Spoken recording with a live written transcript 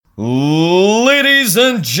Ladies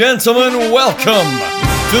and gentlemen, welcome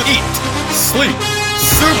to Eat, Sleep,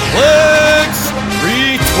 Suplex,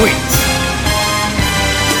 Retweet.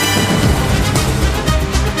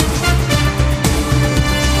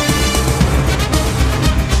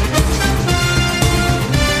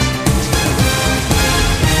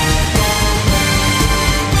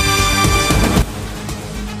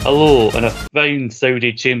 Hello, and a fine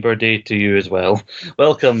Saudi chamber day to you as well.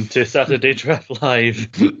 Welcome to Saturday Draft Live.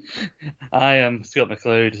 I am Scott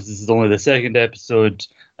McLeod. This is only the second episode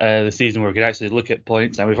of the season where we can actually look at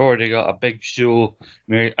points, and we've already got a big show.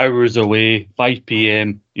 We're hours away, 5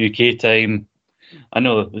 p.m. UK time. I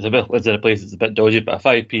know there's a place that's a bit dodgy, but a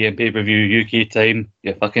 5 p.m. pay-per-view UK time,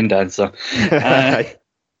 you fucking dancer.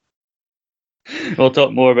 We'll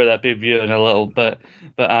talk more about that pay-per-view in a little bit,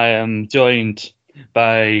 but I am joined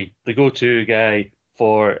by the go-to guy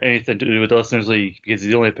for anything to do with the Listeners League, because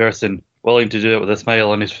he's the only person willing to do it with a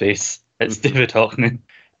smile on his face. It's David Hockney.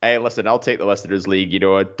 Hey, listen, I'll take the Listeners League. You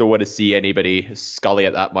know, I don't want to see anybody scully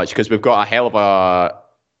it that much because we've got a hell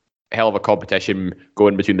of a competition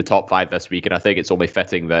going between the top five this week, and I think it's only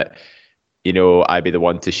fitting that, you know, I be the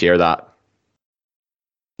one to share that.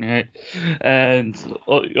 Right. And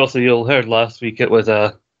also, you'll heard last week it was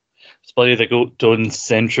a Spuddy the Goat Tones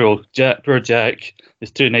Central. Poor Jack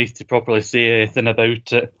is too nice to properly say anything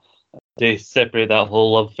about it. They separate that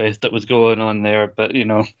whole love fest that was going on there, but you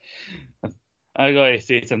know, I gotta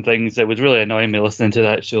say some things that was really annoying me listening to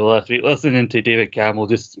that show last week. Listening to David Campbell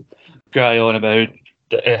just cry on about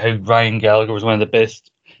how Ryan Gallagher was one of the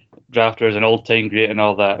best drafters and all-time great and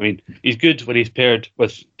all that. I mean, he's good when he's paired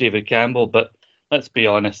with David Campbell, but let's be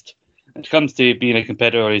honest. When it comes to being a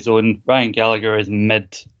competitor on his own, Ryan Gallagher is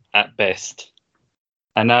mid at best.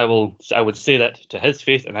 And I would say that to his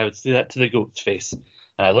face, and I would say that to the goat's face. And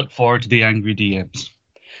I look forward to the angry DMs.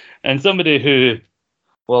 And somebody who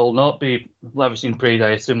will not be lavishing praise, I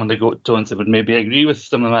assume, on the goat tones, and would maybe agree with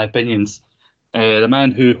some of my opinions. The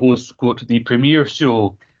man who hosts, quote, the premier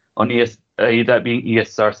show on that being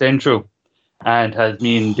ESR Central, and has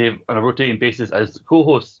me and Dave on a rotating basis as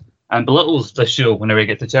co-hosts, and belittles the show whenever he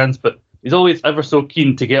gets a chance, but he's always ever so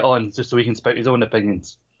keen to get on just so he can spout his own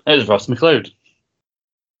opinions. It is Ross McLeod.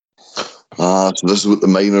 So this is what the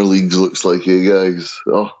minor leagues looks like, guys.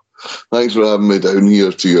 Oh, thanks for having me down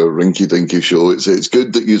here to your rinky-dinky show. It's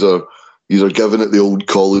good that you're giving it the old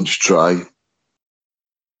college try.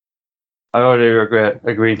 I already regret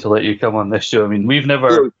agreeing to let you come on this show. I mean, we've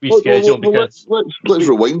never rescheduled because... Let's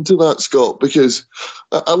rewind to that, Scott, because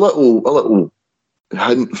a little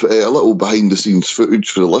hint, a little behind-the-scenes footage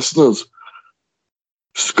for the listeners.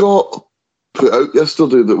 Scott put out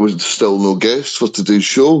yesterday that there was still no guests for today's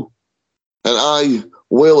show. And I,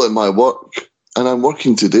 well in my work, and I'm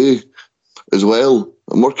working today as well.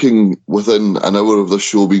 I'm working within an hour of this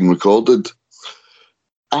show being recorded.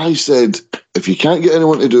 I said, if you can't get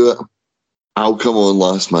anyone to do it, I'll come on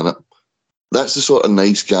last minute. That's the sort of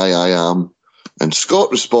nice guy I am. And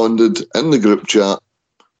Scott responded in the group chat,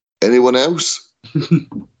 anyone else?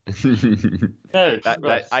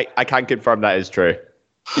 I can confirm that is true.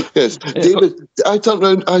 Yes, David, I turned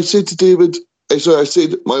around, I said to David, I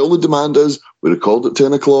said, my only demand is we record at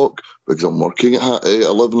 10 o'clock because I'm working at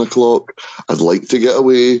 11 o'clock. I'd like to get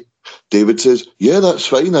away. David says, yeah, that's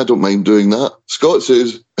fine. I don't mind doing that. Scott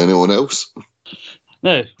says, anyone else?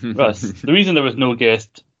 No, Russ, the reason there was no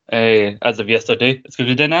guest as of yesterday is because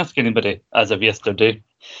we didn't ask anybody as of yesterday.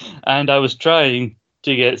 And I was trying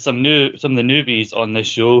to get some of the newbies on this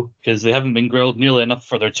show because they haven't been grilled nearly enough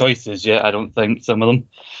for their choices yet, I don't think, some of them.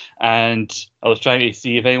 And I was trying to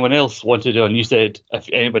see if anyone else wanted it on. You said,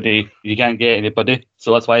 you can't get anybody.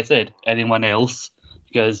 So that's why I said anyone else,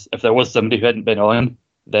 because if there was somebody who hadn't been on,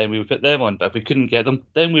 then we would put them on. But if we couldn't get them,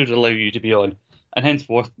 then we would allow you to be on. And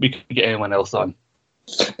henceforth, we couldn't get anyone else on.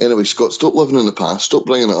 Anyway, Scott, stop living in the past. Stop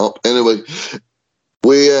bringing it up. Anyway,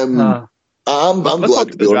 I'm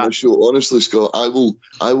glad to be on this show. Honestly, Scott, I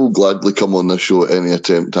will gladly come on this show at any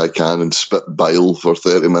attempt I can and spit bile for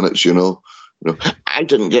 30 minutes, you know. I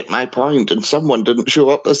didn't get my point and someone didn't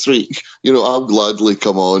show up this week. You know, I'll gladly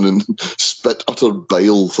come on and spit utter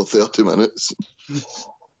bile for 30 minutes.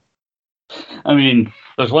 I mean,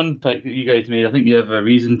 there's one pick that you guys made I think you have a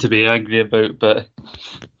reason to be angry about, but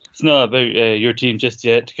it's not about your team just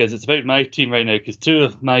yet, because it's about my team right now, because two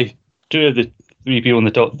of the three people in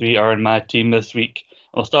the top three are in my team this week.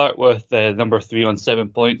 I'll start with number 3 on 7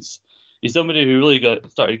 points. He's somebody who really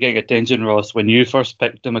started getting attention, Ross, when you first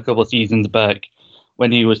picked him a couple of seasons back,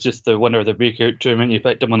 when he was just the winner of the breakout tournament. You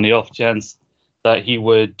picked him on the off chance that he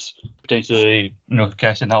would potentially,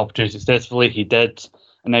 cash in the opportunity successfully. He did,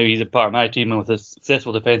 and now he's a part of my team and with a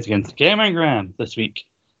successful defence against Cameron Graham this week.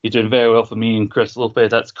 he's doing very well for me and Chris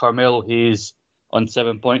Lopez. That's Carmelo Hayes on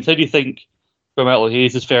 7 points. How do you think Carmelo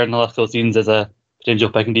Hayes is faring in the last couple of seasons as a potential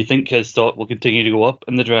pick, and do you think his stock will continue to go up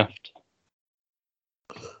in the draft?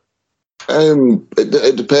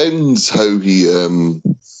 It depends how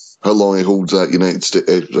long he holds that United States,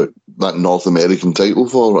 that North American title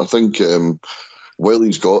for. I think while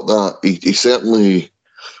he's got that, he certainly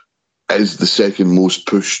is the second most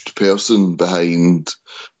pushed person behind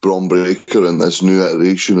Bron Breakker in this new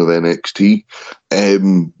iteration of NXT.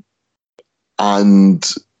 And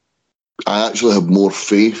I actually have more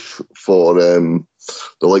faith for the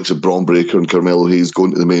likes of Bron Breakker and Carmelo Hayes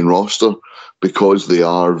going to the main roster, because they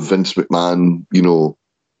are Vince McMahon,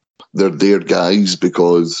 they're their guys,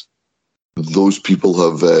 because those people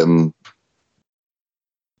have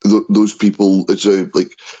it's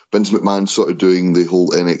like Vince McMahon sort of doing the whole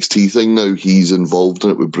NXT thing now. He's involved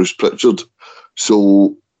in it with Bruce Pritchard.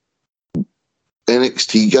 So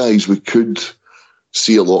NXT guys, we could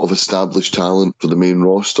see a lot of established talent for the main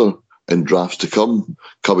roster in drafts to come,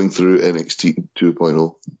 coming through NXT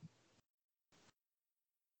 2.0.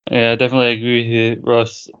 Yeah, I definitely agree with you,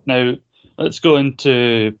 Ross. Now, let's go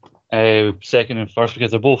into second and first,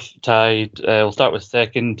 because they're both tied. We'll start with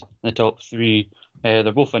second in the top three.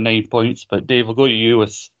 They're both on 9 points, but Dave, we'll go to you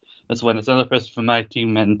with this one. It's another person from my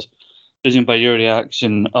team, and judging by your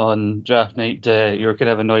reaction on draft night, you're kind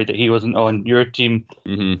of annoyed that he wasn't on your team.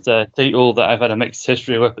 Mm-hmm. It's a title that I've had a mixed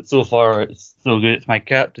history with, but so far it's so good. It's my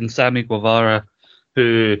captain, Sammy Guevara,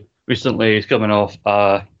 who recently is coming off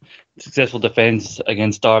a successful defence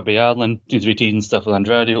against Darby Allin. Seems to be teasing stuff with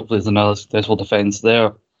Andrade. Hopefully there's another successful defence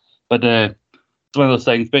there. But it's one of those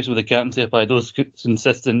things, especially with the captaincy applied, those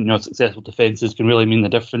consistent, successful defences can really mean the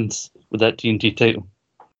difference with that TNT title.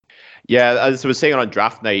 Yeah, as I was saying on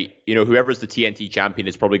draft night, whoever's the TNT champion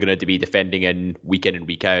is probably going to be defending in and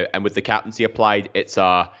week out. And with the captaincy applied, it's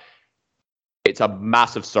a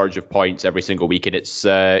massive surge of points every single week. And it's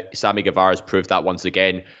Sammy Guevara's proved that once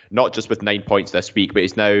again, not just with 9 points this week, but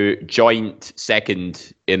he's now joint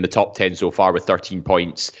second in the top 10 so far with 13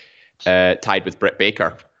 points, tied with Britt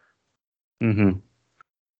Baker. Mm-hmm.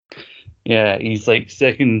 Yeah, he's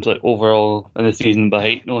second overall in the season, but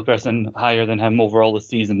the only person higher than him overall this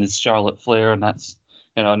season is Charlotte Flair, and that's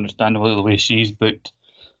understandable the way she's booked.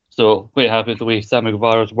 So quite happy with the way Sammy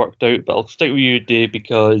Guevara's worked out. But I'll stick with you, Dave,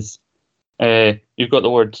 because you've got the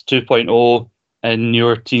words 2.0 in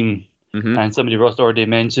your team, mm-hmm. and somebody Ross already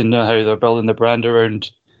mentioned how they're building the brand around.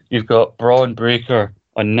 You've got Bron Breakker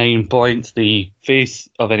on 9 points, the face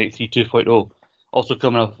of NXT 2.0. Also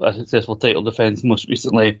coming off a successful title defence most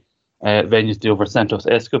recently, Vengeance over Santos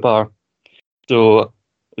Escobar. So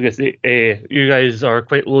I guess you guys are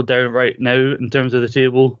quite low down right now in terms of the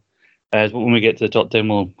table. When we get to the top 10,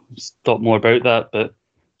 we'll talk more about that. But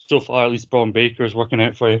so far, at least Bron Breakker is working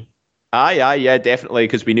out for you. Yeah, definitely,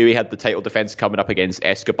 because we knew he had the title defense coming up against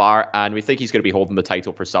Escobar, and we think he's going to be holding the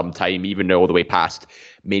title for some time, even all the way past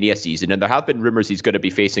Mania season. And there have been rumors he's going to be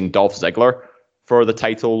facing Dolph Ziggler for the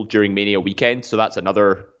title during Mania weekend, so that's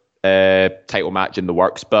another title match in the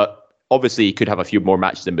works. But obviously, he could have a few more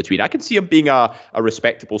matches in between. I can see him being a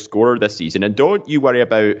respectable scorer this season. And don't you worry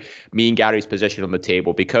about me and Gary's position on the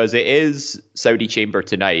table, because it is Saudi Chamber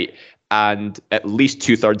tonight, and at least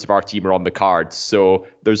 2/3 of our team are on the cards. So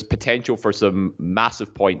there's potential for some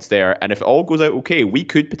massive points there. And if it all goes out okay, we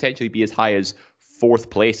could potentially be as high as 4th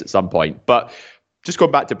place at some point. But just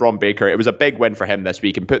going back to Bron Breakker, it was a big win for him this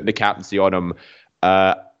week, and putting the captaincy on him.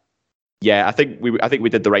 I think we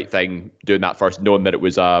did the right thing doing that first, knowing that it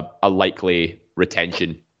was a likely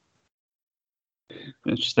retention.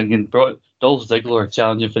 I'm just thinking, Dolph Ziggler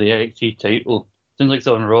challenging for the NXT title. Seems like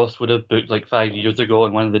someone Ross would have booked 5 years ago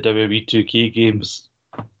in one of the WWE 2K games.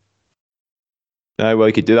 Well,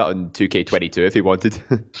 he could do that on 2K22 if he wanted.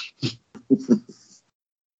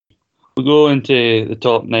 We'll go into the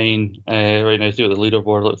top 9 right now, see what the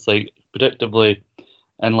leaderboard looks like. Predictably,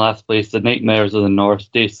 in last place, the Nightmares of the North,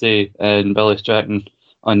 Stacey and Billy Stratton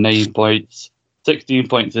on 9 points. 16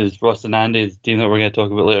 points is Ross and Andy's team that we're going to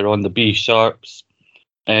talk about later on, the B Sharps.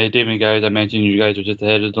 Dave and Gary, as I mentioned, you guys are just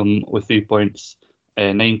ahead of them with 3 points,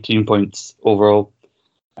 19 points overall.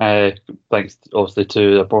 Thanks, obviously,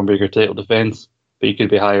 to the Bron Breakker title defence, but you could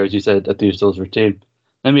be higher, as you said, if these those retained.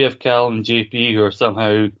 Then we have Cal and JP, who are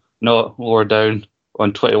somehow not lower down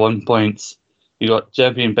on 21 points. You got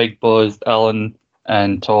champion Big Boss, Alan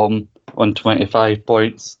and Tom on 25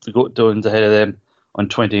 points. The Goat Doan's ahead of them on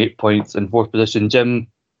 28 points. In 4th position, Jim,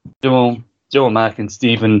 Joe Mack and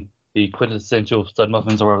Stephen, the quintessential stud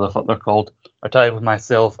muffins, or whatever the fuck they're called, are tied with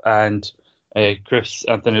myself and Chris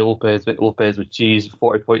Anthony Lopez with cheese,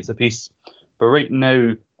 40 points apiece. But right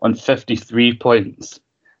now, on 53 points,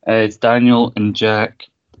 It's Daniel and Jack.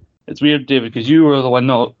 It's weird, David, because you were the one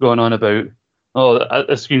not going on about,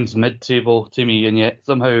 this screams mid-table to me, and yet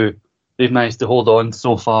somehow they've managed to hold on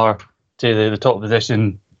so far to the top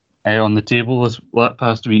position on the table this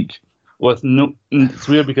past week. It's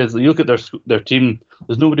weird because you look at their team,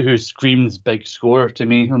 there's nobody who screams big score to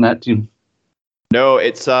me on that team. No,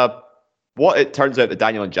 it's what it turns out that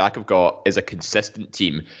Daniel and Jack have got is a consistent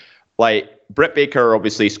team. Like, Britt Baker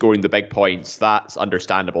obviously scoring the big points, that's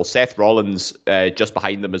understandable. Seth Rollins just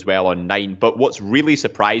behind them as well on 9. But what's really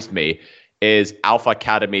surprised me is Alpha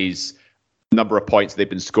Academy's number of points they've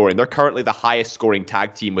been scoring. They're currently the highest scoring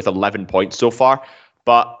tag team with 11 points so far.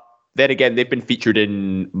 But then again, they've been featured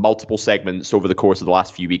in multiple segments over the course of the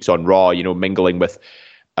last few weeks on Raw, mingling with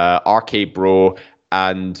RK Bro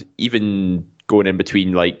and even going in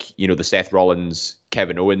between, the Seth Rollins,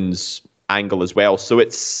 Kevin Owens angle as well. So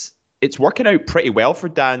it's working out pretty well for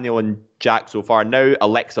Daniel and Jack so far. Now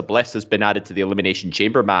Alexa Bliss has been added to the Elimination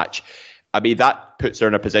Chamber match. I mean, that puts her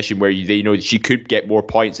in a position where she could get more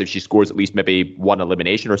points if she scores at least maybe one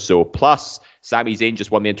elimination or so. Plus, Sami Zayn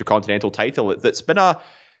just won the Intercontinental title.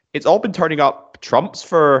 It's all been turning up trumps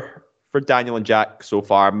for Daniel and Jack so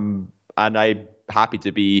far, and I'm happy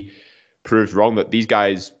to be proved wrong that these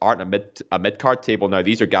guys aren't a mid-card table now.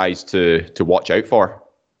 These are guys to watch out for.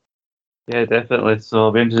 Yeah, definitely. So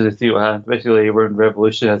I'll be interested to see what happens. Basically, we're in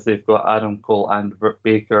Revolution as they've got Adam Cole and Britt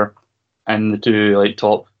Baker in the two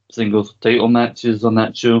top singles title matches on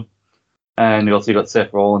that show. And you also got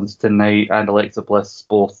Seth Rollins tonight and Alexa Bliss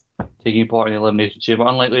both taking part in the Elimination Chamber.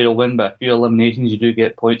 Unlikely to win, but a few eliminations, you do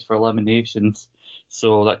get points for eliminations.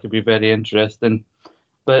 So that could be very interesting.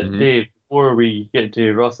 But Dave, before we get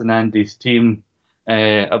to Ross and Andy's team,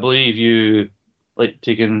 I believe you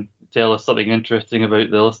tell us something interesting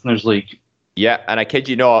about the Listeners League. Yeah, and I kid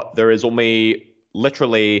you not, there is only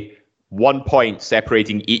literally 1 point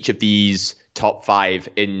separating each of these top 5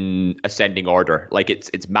 in ascending order.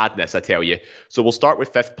 It's madness, I tell you. So we'll start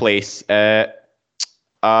with 5th place.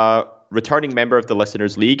 Returning member of the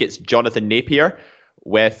Listeners League, it's Jonathan Napier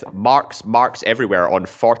with marks everywhere on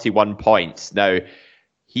 41 points. Now,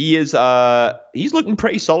 he's looking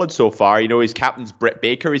pretty solid so far. His captain's Britt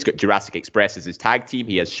Baker. He's got Jurassic Express as his tag team.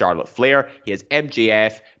 He has Charlotte Flair. He has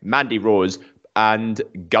MJF, Mandy Rose, and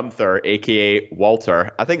Gunther, aka Walter.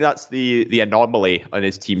 I think that's the anomaly on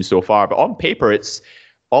his team so far. But on paper, it's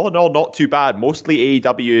all in all not too bad. Mostly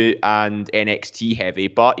AEW and NXT heavy,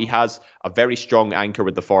 but he has a very strong anchor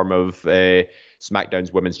with the form of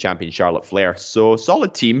SmackDown's Women's Champion Charlotte Flair. So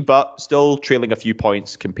solid team, but still trailing a few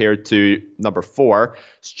points compared to number 4,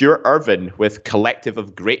 Stuart Irvin with Collective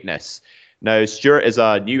of Greatness. Now, Stuart is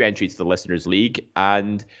a new entry to the Listeners League,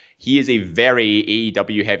 and he is a very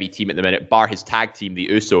AEW heavy team at the minute, bar his tag team, the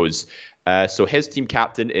Usos. So his team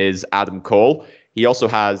captain is Adam Cole. He also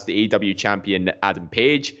has the AEW champion Adam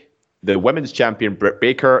Page, the women's champion Britt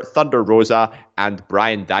Baker, Thunder Rosa, and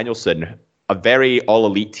Bryan Danielson. A very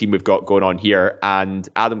all-elite team we've got going on here, and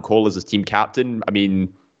Adam Cole is his team captain. I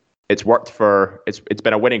mean, it's worked it's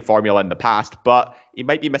been a winning formula in the past, but he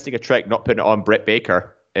might be missing a trick not putting it on Britt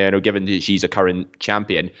Baker, given that she's a current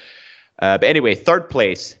champion. But anyway, 3rd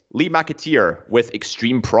place, Lee McAteer with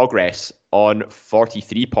Extreme Progress on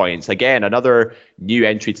 43 points. Again, another new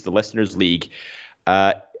entry to the Listeners League.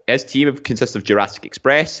 His team consists of Jurassic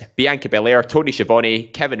Express, Bianca Belair, Tony Schiavone,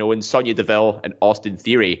 Kevin Owens, Sonya Deville, and Austin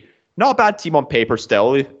Theory. Not a bad team on paper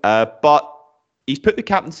still, but he's put the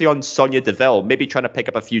captaincy on Sonya Deville, maybe trying to pick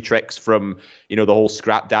up a few tricks from, the whole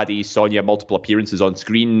Scrap Daddy, Sonya multiple appearances on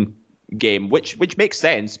screen game, which makes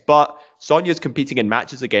sense, but Sonya's competing in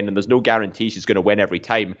matches again, and there's no guarantee she's going to win every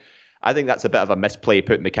time. I think that's a bit of a misplay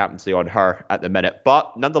putting the captaincy on her at the minute,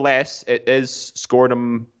 but nonetheless, it is scoring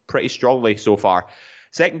him pretty strongly so far.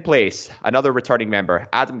 2nd place, another returning member,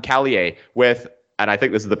 Adam Callier with, and I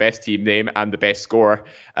think this is the best team name and the best score,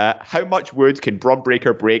 how much wood can Bron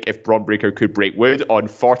Breakker break if Bron Breakker could break wood on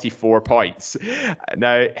 44 points?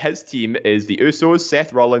 Now, his team is the Usos,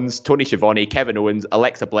 Seth Rollins, Tony Schiavone, Kevin Owens,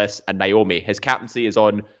 Alexa Bliss, and Naomi. His captaincy is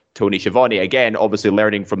on Tony Schiavone. Again, obviously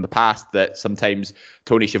learning from the past that sometimes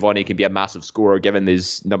Tony Schiavone can be a massive scorer given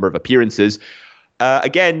his number of appearances.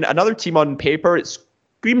 Again, another team on paper, it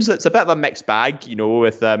screams that it's a bit of a mixed bag,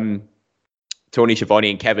 with Tony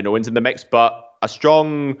Schiavone and Kevin Owens in the mix, but a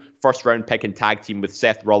strong first-round pick and tag team with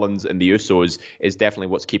Seth Rollins and the Usos is definitely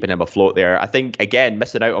what's keeping him afloat there. I think, again,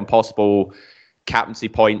 missing out on possible captaincy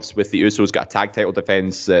points with the Usos, got a tag title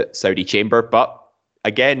defense at Saudi Chamber, but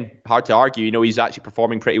again, hard to argue. He's actually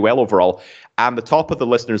performing pretty well overall. And the top of the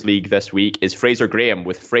Listeners League this week is Fraser Graham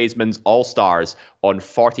with Fraseman's All-Stars on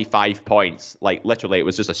 45 points. Literally, it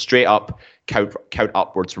was just a straight-up count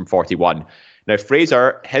upwards from 41. Now,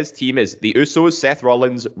 Fraser, his team is the Usos, Seth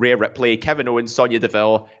Rollins, Rhea Ripley, Kevin Owens, Sonya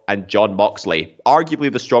Deville, and Jon Moxley.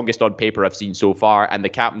 Arguably the strongest on paper I've seen so far, and the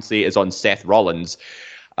captaincy is on Seth Rollins.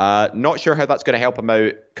 Not sure how that's going to help him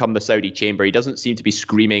out come the Saudi Chamber. He doesn't seem to be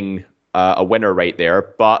screaming a winner right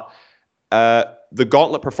there, but the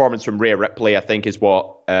gauntlet performance from Rhea Ripley, I think, is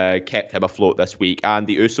what kept him afloat this week. And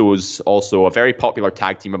the Usos, also a very popular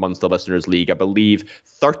tag team amongst the Listeners' League. I believe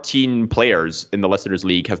 13 players in the Listeners'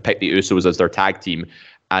 League have picked the Usos as their tag team.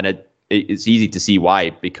 And it's easy to see why,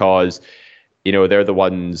 because, you know, they're the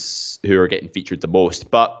ones who are getting featured the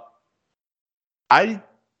most. But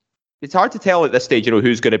it's hard to tell at this stage, you know,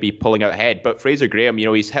 who's going to be pulling out ahead. But Fraser Graham, you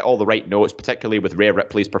know, he's hit all the right notes, particularly with Rhea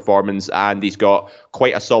Ripley's performance, and he's got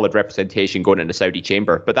quite a solid representation going into Saudi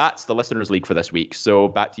Chamber. But that's the Listeners' League for this week. So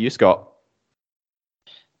back to you, Scott.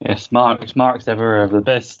 Yes, Mark's ever the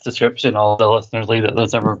best description of the Listeners' League that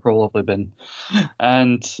there's ever probably been.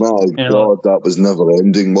 And My God, that was never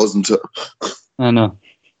ending, wasn't it? I know.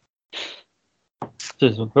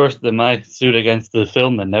 It's worse than my suit against the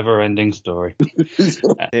film, The Never-Ending Story.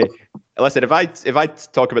 Listen, if I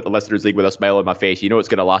talk about the Listeners' League with a smile on my face, you know it's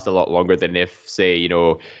going to last a lot longer than if, say, you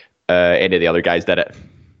know, any of the other guys did it.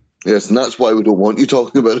 Yes, and that's why we don't want you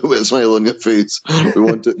talking about it with a smile on your face. We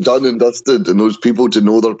want it done and dusted, and those people to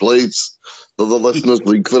know their place. They're the Listeners'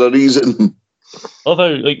 League for a reason.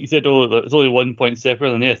 Although, like you said, it's only 1 point separate,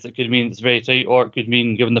 then yes, it could mean it's very tight, or it could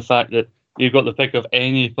mean, given the fact that you've got the pick of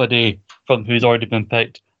anybody from who's already been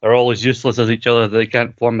picked, they're all as useless as each other, they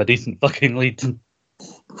can't form a decent fucking lead. You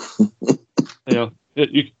know,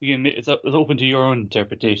 you can make, it's open to your own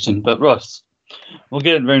interpretation. But Russ, we'll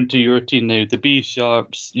get round to your team now. The B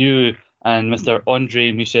Sharps, you and Mr.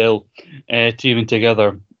 Andre Michel teaming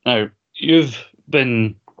together. Now, you've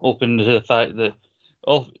been open to the fact that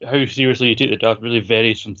how seriously you take the draft really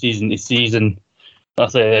varies from season to season.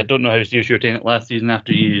 I don't know how serious you were taking it last season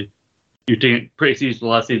after you taking it pretty seriously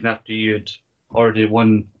last season after you had already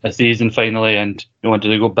won a season finally and you wanted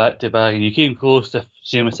to go back to back, and you came close if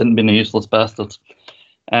Sheamus hadn't been a useless bastard.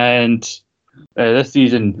 And this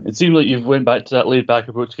season, it seemed like you went back to that laid back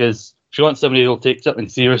approach, because if you want somebody who'll take something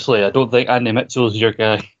seriously, I don't think Andy Mitchell's your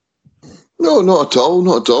guy. No, not at all,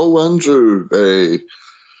 not at all. Andrew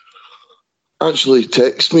actually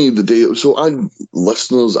texted me the day. So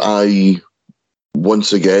listeners, I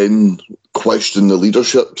once again question the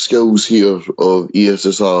leadership skills here of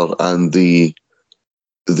ESSR and the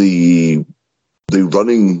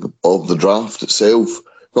running of the draft itself.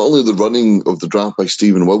 Not only the running of the draft by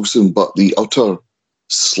Stephen Wilson, but the utter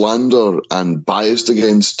slander and bias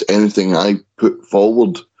against anything I put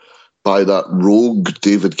forward by that rogue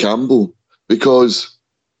David Campbell. Because,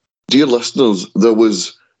 dear listeners, there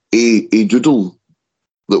was a doodle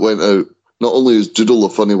that went out. Not only is doodle a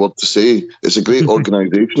funny word to say, it's a great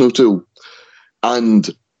organisational tool. And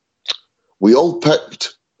we all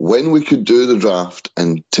picked when we could do the draft,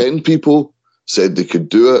 and 10 people said they could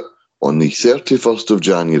do it on the 31st of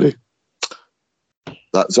January.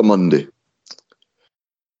 That's a Monday.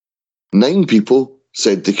 9 people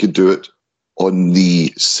said they could do it on the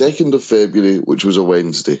 2nd of February, which was a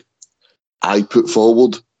Wednesday. I put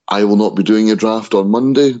forward, I will not be doing a draft on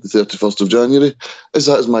Monday, the 31st of January, as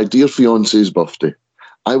that is my dear fiance's birthday.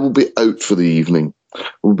 I will be out for the evening.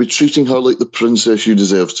 We'll be treating her like the princess she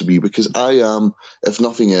deserves to be, because I am, if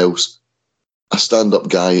nothing else, a stand-up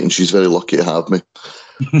guy, and she's very lucky to have me.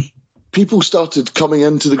 People started coming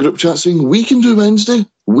into the group chat saying, we can do Wednesday,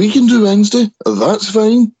 that's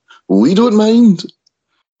fine, we don't mind.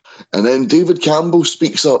 And then David Campbell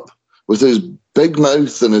speaks up with his big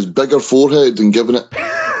mouth and his bigger forehead and giving it,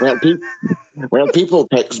 well, people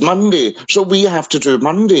pick Monday, so we have to do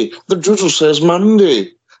Monday. The doodle says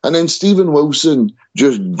Monday. And then Stephen Wilson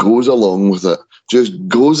just goes along with it,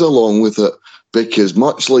 because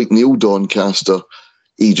much like Neil Doncaster,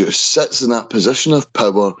 he just sits in that position of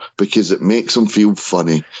power because it makes him feel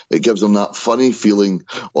funny. It gives him that funny feeling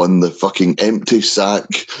on the fucking empty sack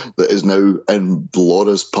that is now in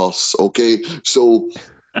Laura's purse, okay? So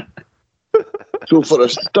for a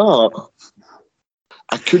start,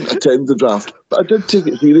 I couldn't attend the draft, but I did take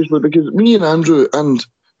it seriously because me and Andrew, and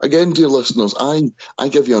again, dear listeners, I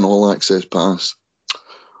give you an all-access pass.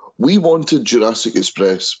 We wanted Jurassic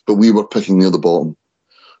Express, but we were picking near the bottom.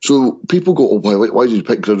 So people go, why did you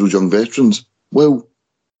pick Grizzled Young Veterans? Well,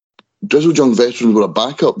 Grizzled Young Veterans were a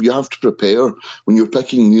backup. You have to prepare when you're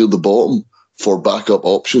picking near the bottom for backup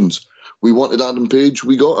options. We wanted Adam Page.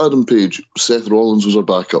 We got Adam Page. Seth Rollins was our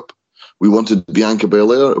backup. We wanted Bianca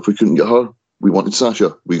Belair. If we couldn't get her, we wanted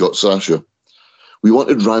Sasha. We got Sasha. We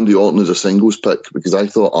wanted Randy Orton as a singles pick because I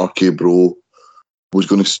thought RK Bro was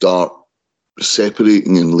going to start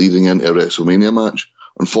separating and leading into a WrestleMania match.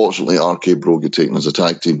 Unfortunately, RK Bro got taken as a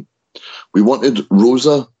tag team. We wanted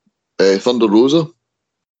Rosa, Thunder Rosa.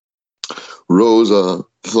 Rosa,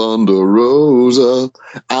 Thunder Rosa.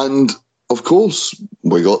 And, of course,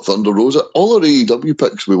 we got Thunder Rosa. All our AEW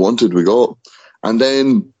picks we wanted, we got. And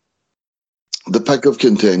then the pick of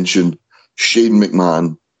contention, Shane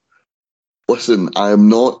McMahon. Listen, I am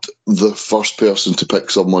not the first person to pick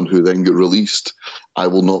someone who then got released. I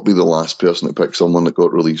will not be the last person to pick someone that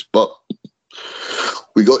got released. But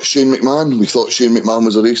we got Shane McMahon. We thought Shane McMahon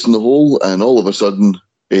was a race in the hole, and all of a sudden,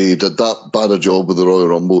 he did that bad a job with the Royal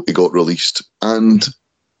Rumble. He got released. And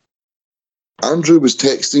Andrew was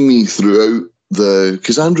texting me throughout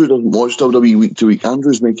because Andrew doesn't watch WWE week to week.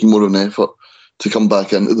 Andrew's making more of an effort to come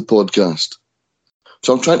back into the podcast.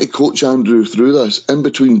 So I'm trying to coach Andrew through this in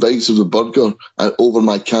between bites of the burger and over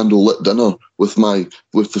my candle-lit dinner with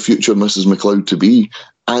the future Mrs. McLeod to be.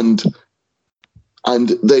 And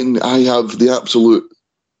then I have the absolute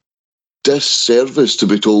disservice to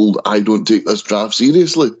be told I don't take this draft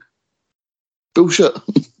seriously. Bullshit.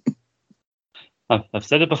 I've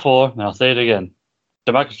said it before, and I'll say it again.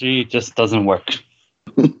 Democracy just doesn't work.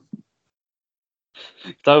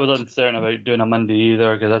 I was uncertain about doing a Monday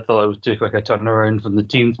either, because I thought it was too quick a turnaround from the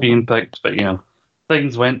teams being picked. But,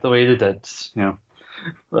 things went the way they did,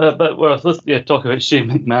 But let's talk about Shane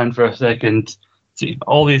McMahon for a second. See,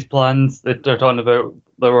 all these plans that they're talking about,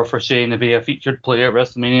 there were for Shane to be a featured player at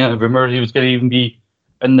WrestleMania. Rumored he was going to even be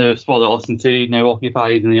in the spot that Austin Theory now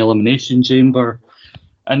occupied in the Elimination Chamber.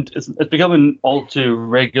 And it's becoming all too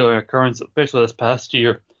regular occurrence, especially this past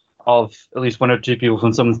year, of at least one or two people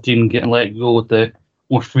from someone's team getting let go with the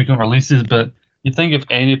more frequent releases. But you think if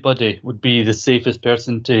anybody would be the safest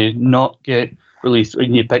person to not get released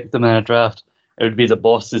when you pick them in a draft, it would be the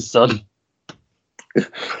boss's son.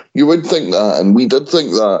 You would think that, and we did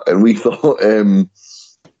think that, and we thought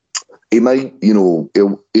he might, he'll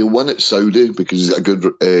win at Saudi because he's got a good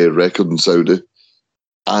record in Saudi,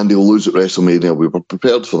 and he'll lose at WrestleMania. We were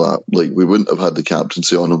prepared for that. Like, we wouldn't have had the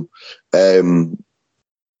captaincy on him.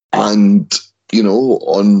 And,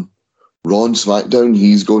 on Raw and SmackDown,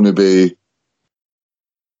 he's going to be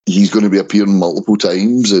appearing multiple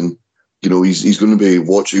times, and he's going to be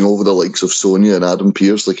watching over the likes of Sonya and Adam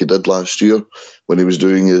Pearce like he did last year when he was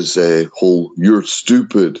doing his whole "you're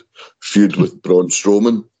stupid" feud with Braun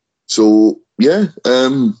Strowman. So yeah,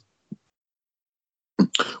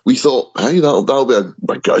 we thought, hey, that'll be a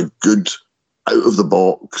good out of the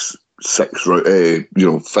box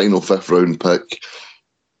final 5th round pick.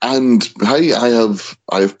 And hey, I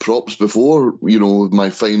have props before, with my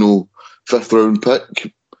final 5th round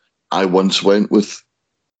pick. I once went with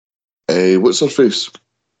what's her face?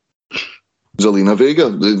 Zelina Vega.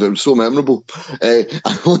 They're so memorable. I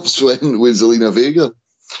once went with Zelina Vega,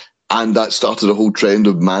 and that started a whole trend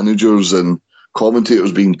of managers and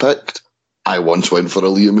commentators being picked. I once went for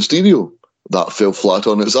Aaliyah Mysterio. That fell flat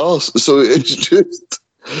on its arse. So it's just,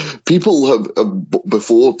 people have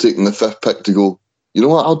before taken the 5th pick to go, you know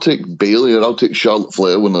what, I'll take Bayley or I'll take Charlotte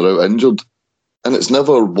Flair when they're out injured. And it's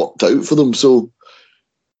never worked out for them. So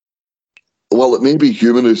while it may be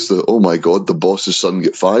humorous that, oh my God, the boss's son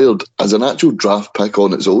get fired, as an actual draft pick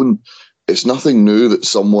on its own, it's nothing new that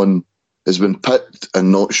someone has been picked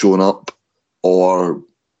and not shown up, or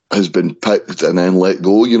has been picked and then let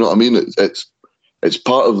go. You know what I mean? It's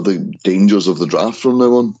part of the dangers of the draft from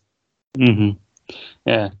now on. Mm-hmm.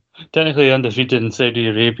 Yeah. Technically undefeated in Saudi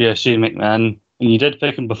Arabia, Shane McMahon. And you did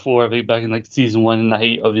pick him before, I think back in season 1 in the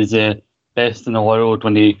height of his best in the world,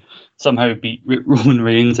 when he somehow beat Roman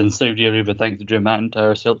Reigns in Saudi Arabia thanks to Drew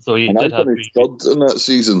McIntyre. So he did have finished 3rd in that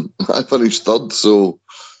season. I finished 3rd, so...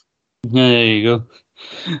 Yeah, there you go.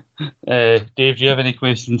 Dave, do you have any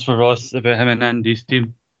questions for Ross about him and Andy's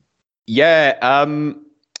team? Yeah,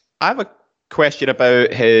 I have a question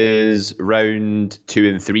about his round 2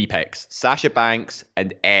 and 3 picks. Sasha Banks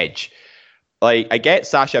and Edge. Like, I get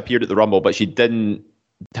Sasha appeared at the Rumble, but she didn't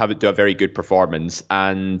do a very good performance,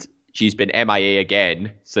 and she's been MIA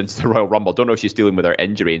again since the Royal Rumble. Don't know if she's dealing with her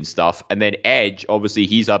injury and stuff. And then Edge, obviously,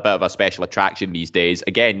 he's a bit of a special attraction these days.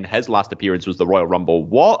 Again, his last appearance was the Royal Rumble.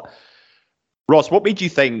 Ross, what made you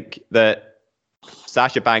think that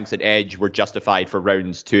Sasha Banks and Edge were justified for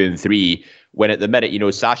rounds 2 and 3, when at the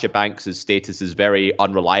minute, Sasha Banks' status is very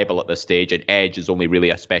unreliable at this stage, and Edge is only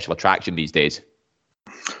really a special attraction these days?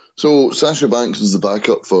 So Sasha Banks is the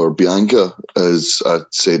backup for Bianca, as I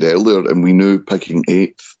said earlier, and we knew picking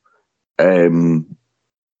 8th. When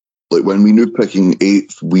we knew picking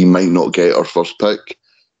 8th, we might not get our first pick,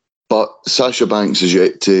 but Sasha Banks is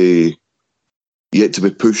yet to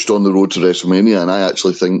be pushed on the road to WrestleMania, and I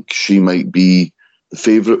actually think she might be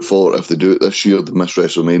favourite for, if they do it this year, the Miss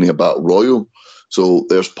WrestleMania Battle Royal. So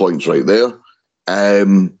there's points right there.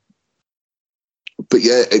 But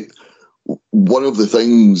yeah, one of the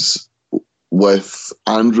things with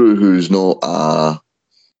Andrew, who's not a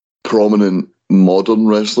prominent modern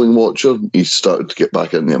wrestling watcher, he's started to get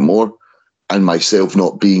back in there more, and myself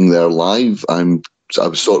not being there live, I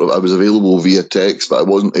was available via text, but I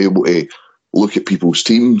wasn't able to look at people's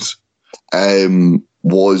teams.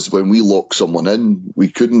 Was when we lock someone in, we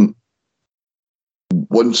couldn't.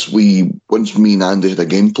 Once me and Andy had a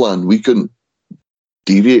game plan, we couldn't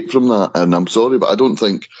deviate from that. And I'm sorry, but I don't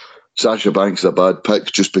think Sasha Banks is a bad pick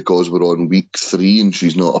just because we're on week 3 and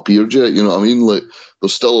she's not appeared yet. You know what I mean? Like,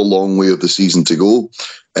 there's still a long way of the season to go.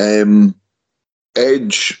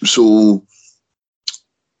 Edge, so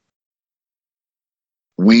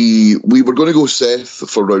we were going to go Seth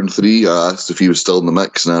for round 3. I asked if he was still in the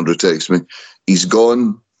mix, and Andrew texted me. He's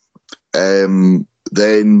gone. Then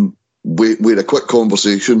we had a quick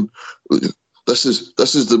conversation. This is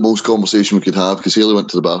the most conversation we could have because Haley went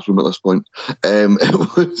to the bathroom at this point.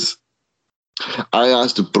 I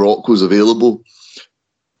asked if Brock was available.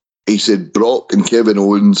 He said Brock and Kevin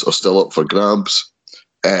Owens are still up for grabs.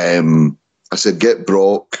 I said get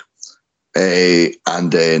Brock,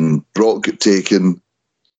 and then Brock got taken,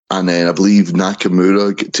 and then I believe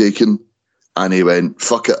Nakamura got taken, and he went,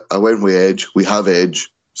 fuck it, I went with Edge. We have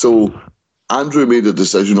Edge. So Andrew made a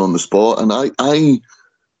decision on the spot, and I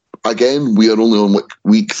again, we are only on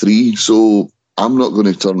week 3, so I'm not going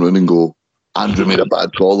to turn around and go, Andrew made a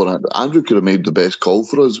bad call. Or Andrew could have made the best call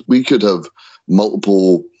for us. We could have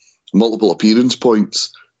multiple appearance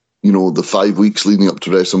points, you know, the 5 weeks leading up to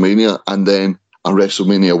WrestleMania, and then a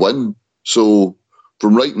WrestleMania win. So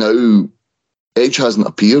from right now, Edge hasn't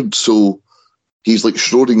appeared, so he's like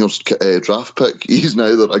Schrodinger's draft pick. He's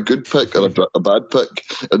neither a good pick or a bad pick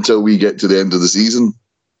until we get to the end of the season.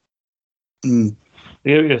 I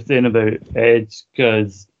get what you're saying about Edge,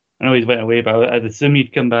 because I know he's went away, but I'd assume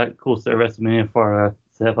he'd come back close to WrestleMania for a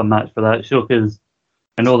set-up match for that show, because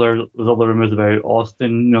I know there was all the rumours about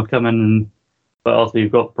Austin, you know, coming, but also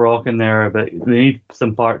you've got Brock in there, but they need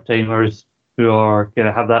some part-timers who are going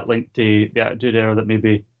to have that link to the Attitude Era that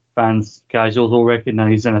maybe fans, casuals will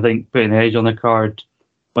recognise, and I think putting Edge on the card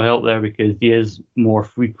will help there because he is more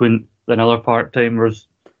frequent than other part-timers.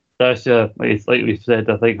 Sasha, like we said,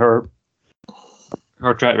 I think her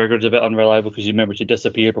track record's a bit unreliable because you remember she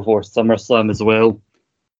disappeared before SummerSlam as well.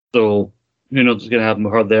 So who knows what's going to happen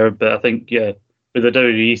with her there. But I think, yeah, with the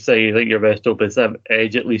WWE side, I think your best hope is to have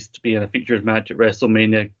Edge at least to be in a featured match at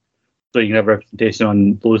WrestleMania so you can have representation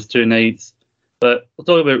on those 2 nights. But we'll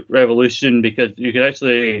talk about Revolution because you could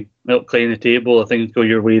actually help clean the table. I think go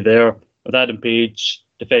your way there with Adam Page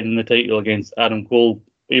defending the title against Adam Cole.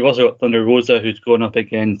 But you've also got Thunder Rosa who's going up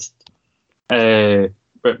against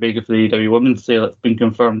Britt Baker for the AEW Women's title. It's been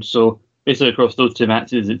confirmed. So basically across those 2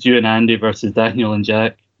 matches, it's you and Andy versus Daniel and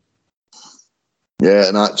Jack. Yeah,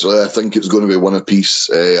 and actually I think it's going to be one apiece.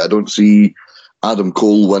 I don't see Adam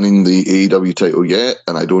Cole winning the AEW title yet,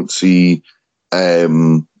 and I don't see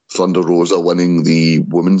Thunder Rosa winning the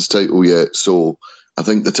women's title yet. So I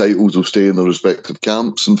think the titles will stay in their respective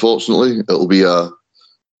camps. Unfortunately, it'll be a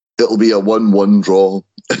 1-1 draw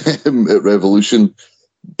at Revolution.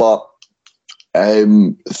 But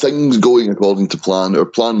things going according to plan. Our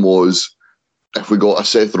plan was, if we got a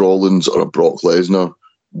Seth Rollins or a Brock Lesnar,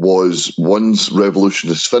 was once Revolution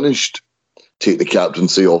is finished, take the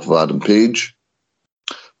captaincy off of Adam Page,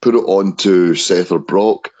 put it on to Seth or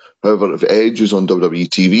Brock. However, if Edge is on WWE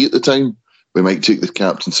TV at the time, we might take the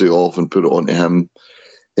captaincy off and put it on to him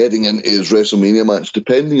heading into his WrestleMania match,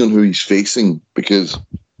 depending on who he's facing, because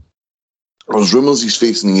there's rumours he's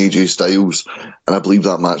facing AJ Styles, and I believe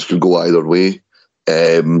that match could go either way.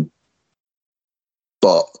 But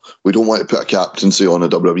we don't want to put a captaincy on a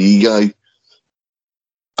WWE guy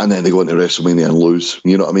and then they go into WrestleMania and lose.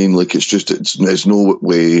 You know what I mean? Like, it's no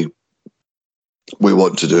way we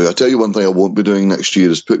want to do. I tell you one thing I won't be doing next year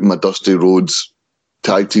is putting my Dusty Rhodes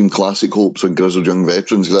Tag Team Classic hopes on Grizzled Young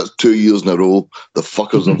Veterans, because that's 2 years in a row. The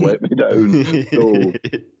fuckers have let me down. So,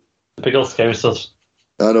 big old Scousers.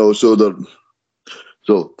 I know. So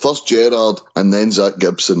first Gerard and then Zach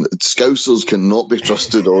Gibson. Scousers cannot be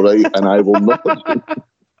trusted, all right, and I will not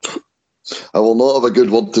have a good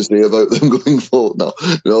word to say about them going forward.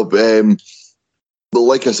 No, but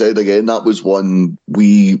like I said again, that was one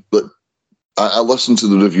I listened to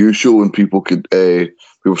the review show and people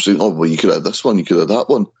were saying, "Oh, well, you could have this one, you could have that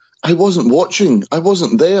one." I wasn't watching. I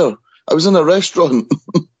wasn't there. I was in a restaurant.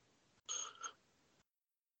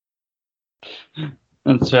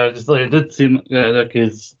 And so it did seem like,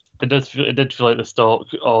 because it did feel like the stock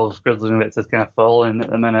of Grizzlies and Wits is kind of falling at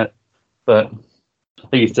the minute. But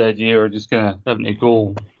like you said, you were just kind of having to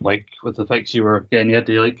go like with the picks you were getting. You had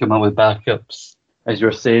to like come up with backups, as you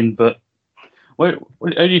were saying. But how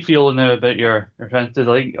do you feel now about your chances?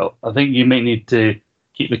 I think you might need to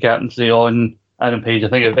keep the captaincy on Adam Page. I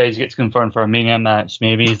think if Edge gets confirmed for a Mania match,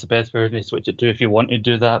 maybe it's the best way to switch it to if you want to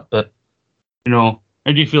do that. But how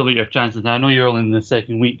do you feel about your chances now? I know you're only in the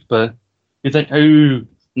second week, but how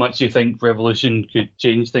much do you think Revolution could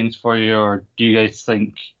change things for you, or do you guys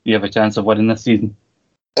think you have a chance of winning this season?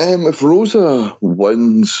 If Rosa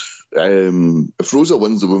wins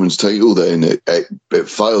the women's title, then it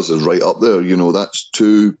fires us right up there. That's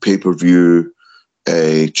 2 pay-per-view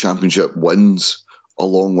championship wins,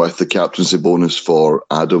 along with the captaincy bonus for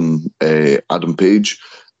Adam Page,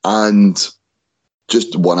 and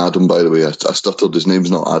just one Adam, by the way. I stuttered. His name's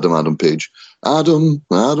not Adam Page. Adam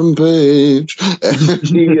Page.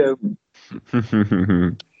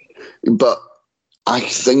 But I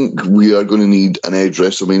think we are going to need an Edge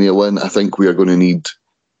WrestleMania win. I think we are going to need...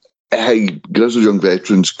 Grizzled Young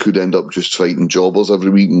Veterans could end up just fighting jobbers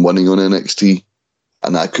every week and winning on NXT,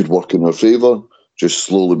 and that could work in our favour, just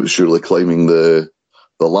slowly but surely climbing the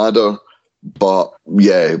ladder. But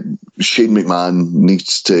yeah, Shane McMahon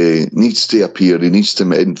needs to appear. He needs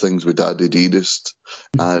to end things with Daddy Dearest.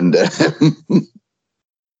 And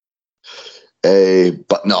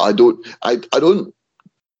but no, I don't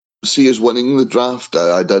see us winning the draft.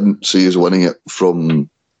 I didn't see us winning it from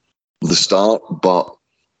the start, but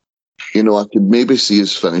I could maybe see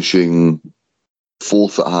us finishing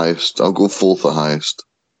 4th at highest. I'll go 4th at highest.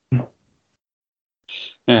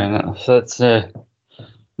 Yeah, that's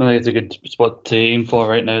I think it's a good spot to aim for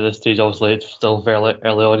right now. This stage, obviously, it's still very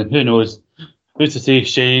early on, and who knows? Who's to say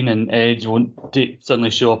Shane and Edge won't suddenly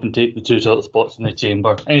show up and take the 2 top spots in the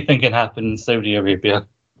chamber? Anything can happen in Saudi Arabia.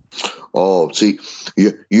 Oh, see,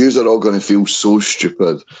 yous are all going to feel so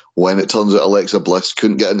stupid when it turns out Alexa Bliss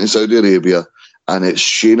couldn't get into Saudi Arabia, and it's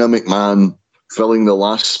Shayna McMahon filling the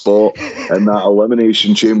last spot in that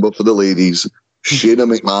elimination chamber for the ladies. Shayna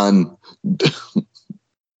McMahon.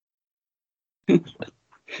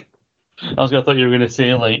 I thought you were going to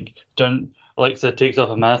say, Alexa takes off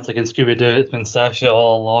a mask like in Scooby-Doo. It's been Sasha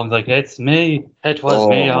all along. It's me. It was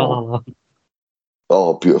me all along.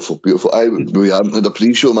 Oh, beautiful, beautiful. We haven't had a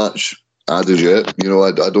pre-show match added yet.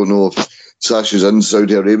 I don't know if Sasha's in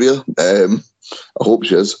Saudi Arabia. I hope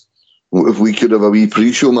she is. If we could have a wee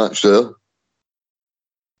pre-show match there.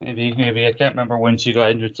 Maybe. I can't remember when she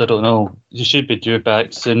got injured, so I don't know. She should be due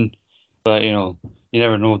back soon. But, you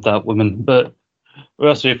never know with that woman. But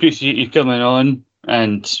Russ, we appreciate you coming on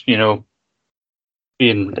and,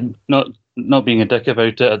 being not being a dick about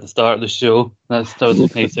it at the start of the show. That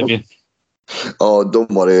was nice of you. Oh, don't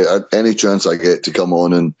worry. Any chance I get to come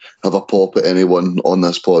on and have a pop at anyone on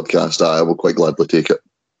this podcast, I will quite gladly take it.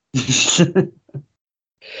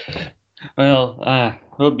 Well, I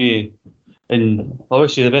hope you, and I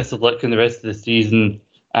wish you the best of luck in the rest of the season.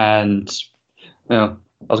 And, I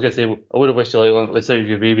was going to say, I would have wished you luck with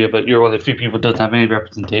Saudi Arabia, but you're one of the few people who doesn't have any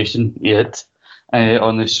representation yet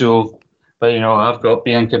on the show. But, I've got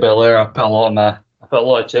Bianca Belair. I put a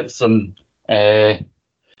lot of chips on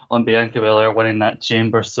Bianca Belair winning that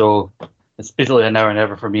chamber, so it's basically a now or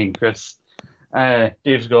never for me and Chris.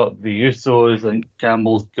 Dave's got the Usos, and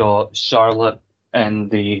Campbell's got Charlotte in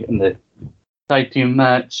the tag team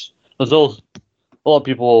match. There's also a lot of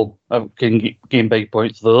people can gain big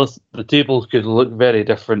points. The tables could look very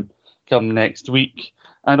different come next week.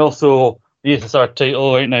 And also, the USSR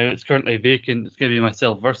title right now, it's currently vacant. It's going to be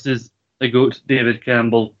myself versus the GOAT, David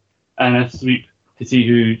Campbell, and a sweep to see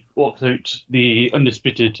who walks out the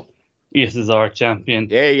undisputed USSR champion.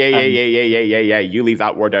 Yeah. You leave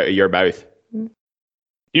that word out of your mouth.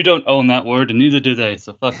 You don't own that word, and neither do they,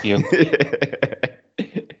 so fuck you.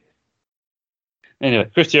 Anyway,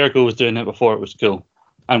 Chris Jericho was doing it before it was cool,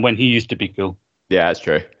 and when he used to be cool. Yeah, that's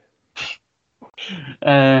true.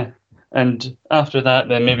 And after that,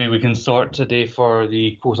 then maybe we can sort today for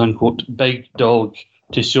the quote-unquote big dog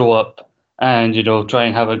to show up and, try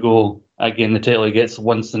and have a go at getting the title he gets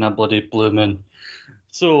once in a bloody blue moon.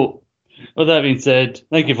 So, with that being said,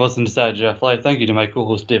 thank you for listening to Saturday Draft Live. Thank you to my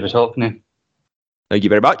co-host, David Hockney. Thank you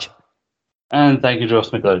very much. And thank you to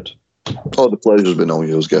Ross McLeod. Oh, the pleasure's been all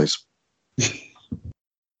yours, guys.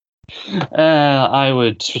 I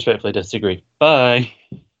would respectfully disagree. Bye.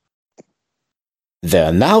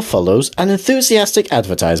 There now follows an enthusiastic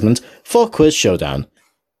advertisement for Quiz Showdown.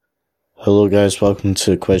 Hello guys, welcome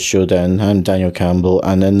to Quiz Showdown. I'm Daniel Campbell,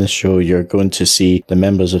 and in this show you're going to see the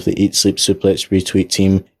members of the Eat Sleep Suplex Retweet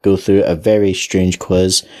team go through a very strange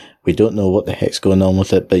quiz We don't know what the heck's going on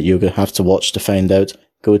with it, but you're going to have to watch to find out.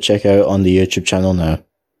 Go check out on the YouTube channel now.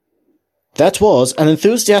 That was an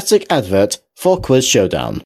enthusiastic advert for Quiz Showdown.